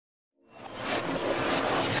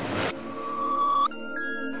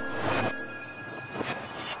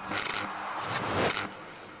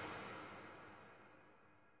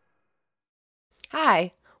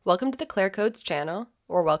Welcome to the Claire Codes channel,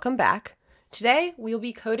 or welcome back. Today, we will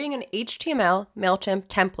be coding an HTML Mailchimp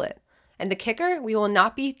template, and the kicker, we will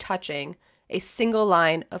not be touching a single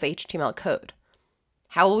line of HTML code.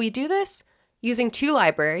 How will we do this? Using two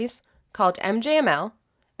libraries called MJML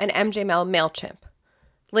and MJML Mailchimp.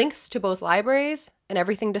 Links to both libraries and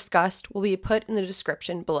everything discussed will be put in the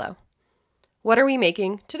description below. What are we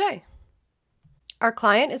making today? Our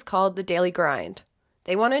client is called The Daily Grind.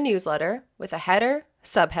 They want a newsletter with a header,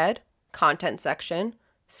 subhead, content section,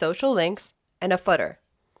 social links, and a footer.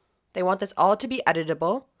 They want this all to be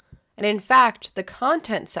editable, and in fact, the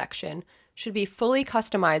content section should be fully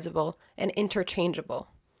customizable and interchangeable.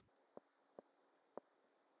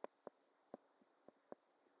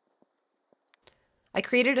 I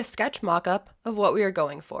created a sketch mockup of what we are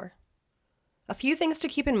going for. A few things to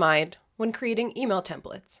keep in mind when creating email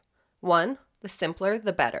templates. 1, the simpler,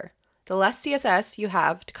 the better. The less CSS you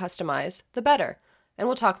have to customize, the better, and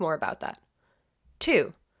we'll talk more about that.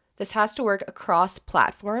 2, this has to work across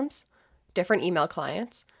platforms, different email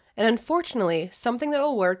clients, and unfortunately, something that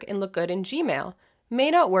will work and look good in Gmail may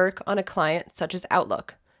not work on a client such as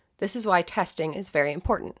Outlook. This is why testing is very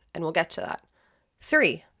important, and we'll get to that.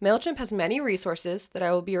 3, Mailchimp has many resources that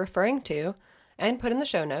I will be referring to and put in the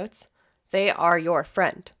show notes. They are your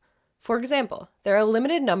friend. For example, there are a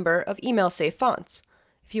limited number of email-safe fonts.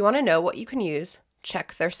 If you want to know what you can use,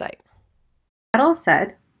 check their site. That all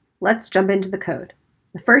said, let's jump into the code.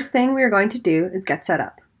 The first thing we are going to do is get set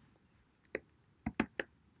up.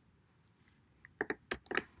 I'm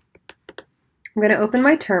going to open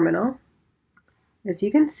my terminal, as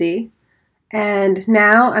you can see, and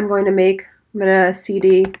now I'm going to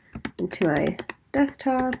cd into my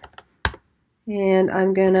desktop, and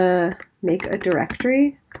I'm going to make a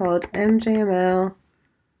directory called MJML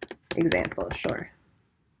example,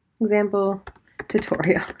 example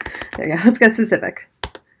tutorial. There you go, let's get specific.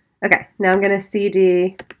 Okay, now I'm going to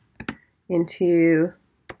cd into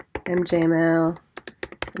MJML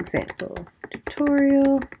example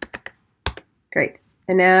tutorial. Great.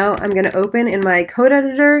 And now I'm going to open in my code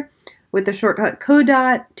editor with the shortcut code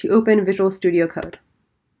dot to open Visual Studio Code.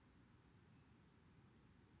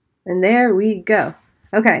 And there we go.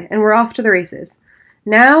 Okay, and we're off to the races.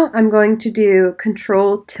 Now I'm going to do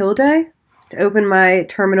Control tilde to open my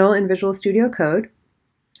terminal in Visual Studio Code.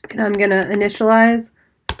 And I'm going to initialize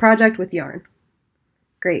this project with yarn.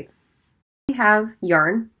 Great. We have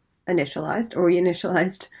yarn initialized, or we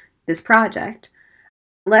initialized this project.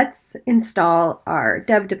 Let's install our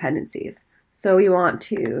dev dependencies. So we want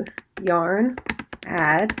to yarn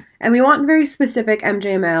add, and we want very specific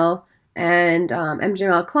MJML and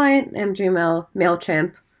MJML client, MJML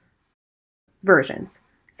Mailchimp versions.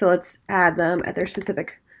 So let's add them at their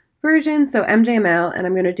specific version. So MJML, and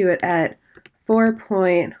I'm going to do it at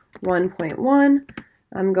 4.1.1.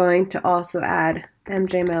 I'm going to also add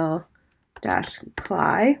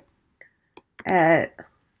MJML-cli at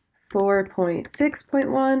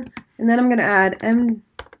 4.6.1, and then I'm going to add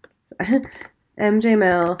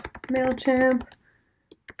MJML Mailchimp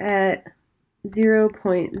at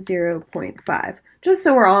 0.0.5, just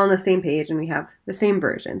so we're all on the same page and we have the same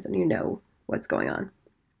versions and you know what's going on.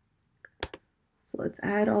 So let's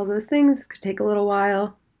add all those things. This could take a little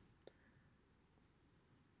while.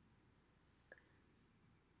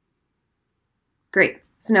 Great.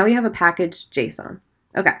 So now we have a packaged JSON.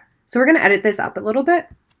 Okay, so we're going to edit this up a little bit.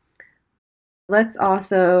 Let's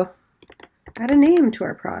also add a name to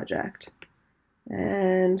our project,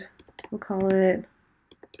 and we'll call it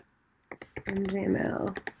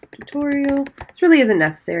MJML tutorial. This really isn't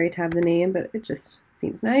necessary to have the name, but it just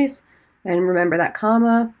seems nice. And remember that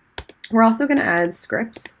comma. We're also going to add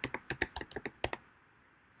scripts.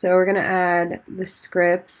 So we're going to add the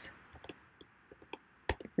scripts,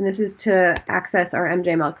 and this is to access our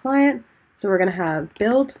MJML client. So we're going to have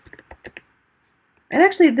build. And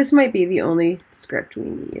actually, this might be the only script we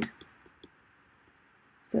need.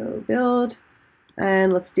 So build,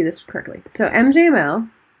 and let's do this correctly. So MJML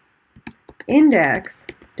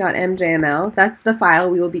index.mjml, that's the file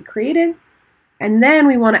we will be creating. And then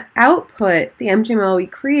we want to output the MJML we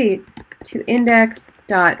create to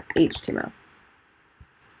index.html.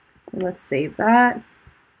 And let's save that.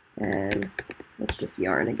 And let's just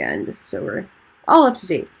yarn again, just so we're all up to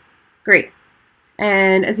date. Great.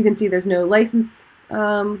 And as you can see, there's no license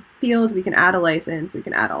field. We can add a license. We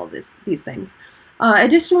can add all these things.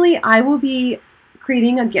 Additionally, I will be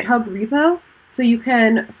creating a GitHub repo, so you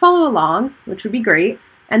can follow along, which would be great.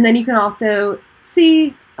 And then you can also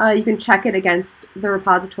see, you can check it against the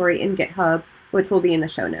repository in GitHub, which will be in the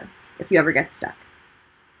show notes if you ever get stuck.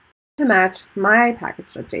 To match my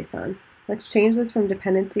package.json, let's change this from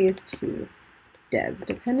dependencies to dev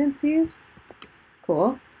dependencies.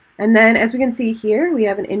 Cool. And then as we can see here, we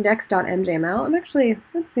have an index.mjml.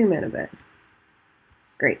 Let's zoom in a bit.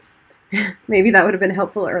 Great. Maybe that would have been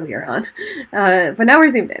helpful earlier on. But now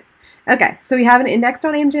we're zoomed in. Okay, so we have an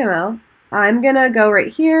index.mjml. I'm going to go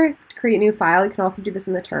right here to create a new file. You can also do this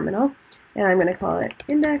in the terminal. And I'm going to call it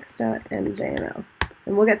index.mjml.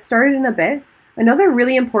 And we'll get started in a bit. Another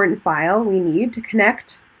really important file we need to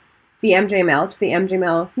connect the MJML to the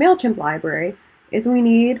MJML Mailchimp library is we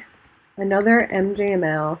need another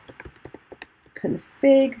MJML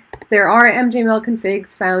config. There are MJML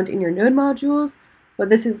configs found in your node modules, but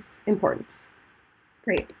this is important.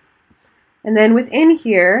 Great. And then within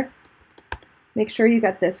here, make sure you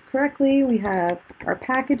got this correctly. We have our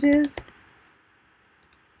packages.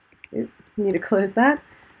 Oops, need to close that.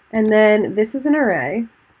 And then this is an array.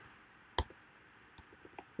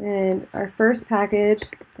 And our first package,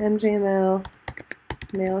 MJML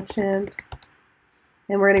Mailchimp.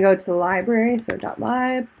 And we're going to go to the library, so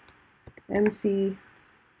 .lib, mc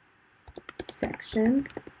section.js.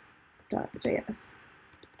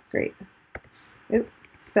 Great. Oops,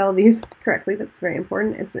 spell these correctly, that's very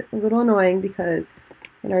important. It's a little annoying because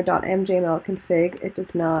in our .mjml config, it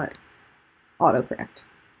does not autocorrect.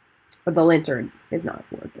 But the linter is not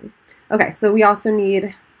working. Okay, so we also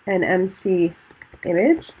need an MC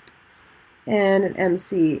image and an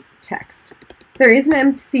MC text. There is an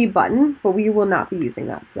MC button, but we will not be using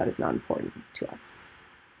that, so that is not important to us.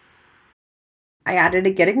 I added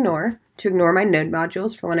a getignore to ignore my node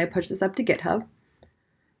modules for when I push this up to GitHub.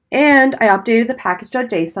 And I updated the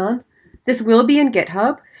package.json. This will be in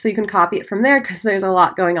GitHub, so you can copy it from there because there's a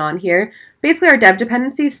lot going on here. Basically, our dev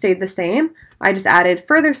dependencies stayed the same. I just added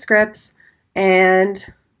further scripts, and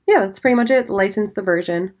yeah, that's pretty much it. License the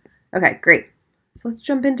version. Okay, great. So let's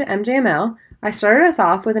jump into MJML. I started us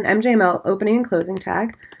off with an MJML opening and closing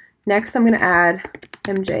tag. Next, I'm going to add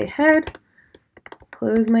MJ head.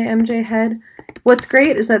 Close my MJ head. What's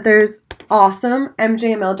great is that there's awesome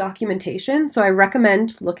MJML documentation, so I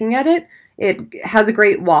recommend looking at it. It has a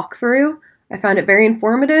great walkthrough. I found it very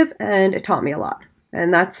informative, and it taught me a lot.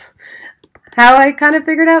 And that's how I kind of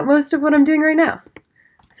figured out most of what I'm doing right now.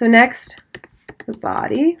 So next, the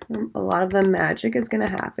body. A lot of the magic is going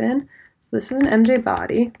to happen. So this is an MJ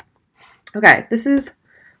body. Okay, this is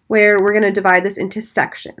where we're going to divide this into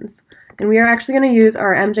sections. And we are actually going to use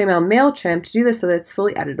our MJML Mailchimp to do this so that it's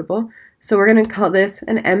fully editable. So we're going to call this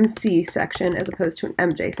an MC section as opposed to an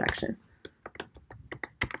MJ section.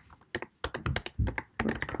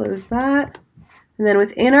 Let's close that. And then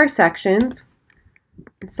within our sections,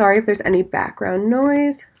 sorry if there's any background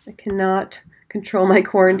noise. I cannot control my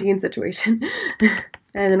quarantine situation.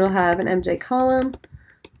 And then we'll have an MJ column.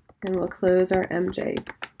 And we'll close our MJ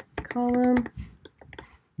column.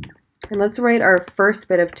 And let's write our first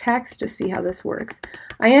bit of text to see how this works.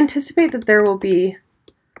 I anticipate that there will be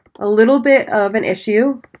a little bit of an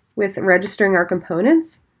issue with registering our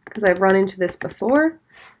components because I've run into this before,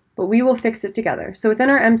 but we will fix it together. So within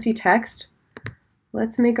our MC text,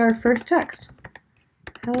 let's make our first text.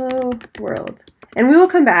 Hello world. And we will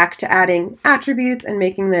come back to adding attributes and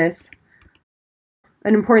making this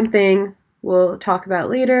an important thing we'll talk about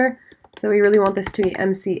later. So we really want this to be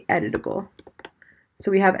MC editable. So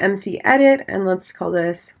we have MC edit, and let's call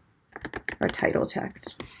this our title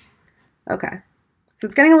text. Okay, so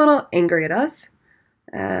it's getting a little angry at us,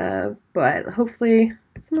 but hopefully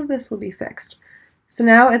some of this will be fixed. So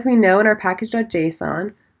now, as we know in our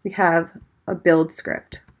package.json, we have a build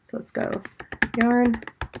script. So let's go yarn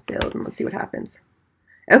build, and let's see what happens.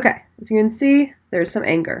 Okay, as you can see, there's some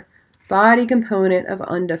anger. Body component of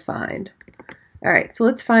undefined. All right, so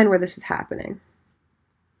let's find where this is happening.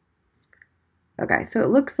 Okay, so it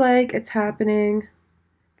looks like it's happening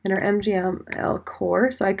in our MJML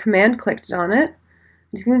core. So I command clicked on it.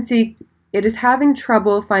 As you can see, it is having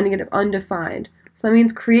trouble finding it undefined. So that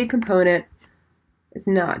means create component is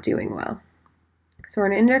not doing well. So we're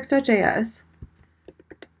in index.js.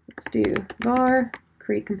 Let's do var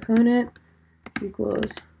create component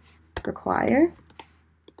equals require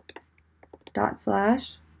 /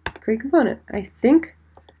 create component. I think,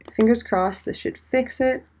 fingers crossed, this should fix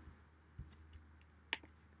it.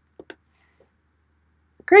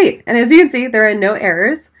 Great, and as you can see, there are no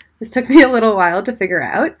errors. This took me a little while to figure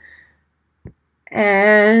out.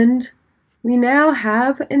 And we now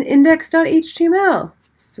have an index.html.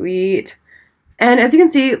 Sweet. And as you can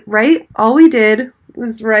see, right, all we did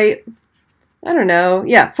was write, I don't know,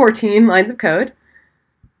 yeah, 14 lines of code.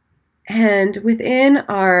 And within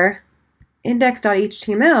our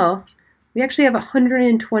index.html, we actually have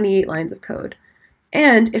 128 lines of code.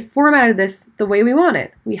 And it formatted this the way we want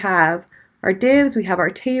it. We have our divs, we have our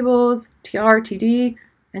tables, tr, td,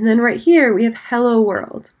 and then right here we have hello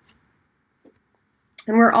world.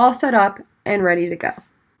 And we're all set up and ready to go.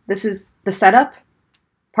 This is the setup,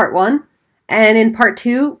 part 1. And in part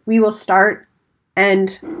 2, we will start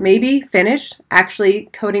and maybe finish actually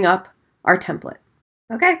coding up our template.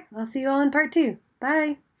 Okay, I'll see you all in part 2.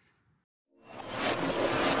 Bye.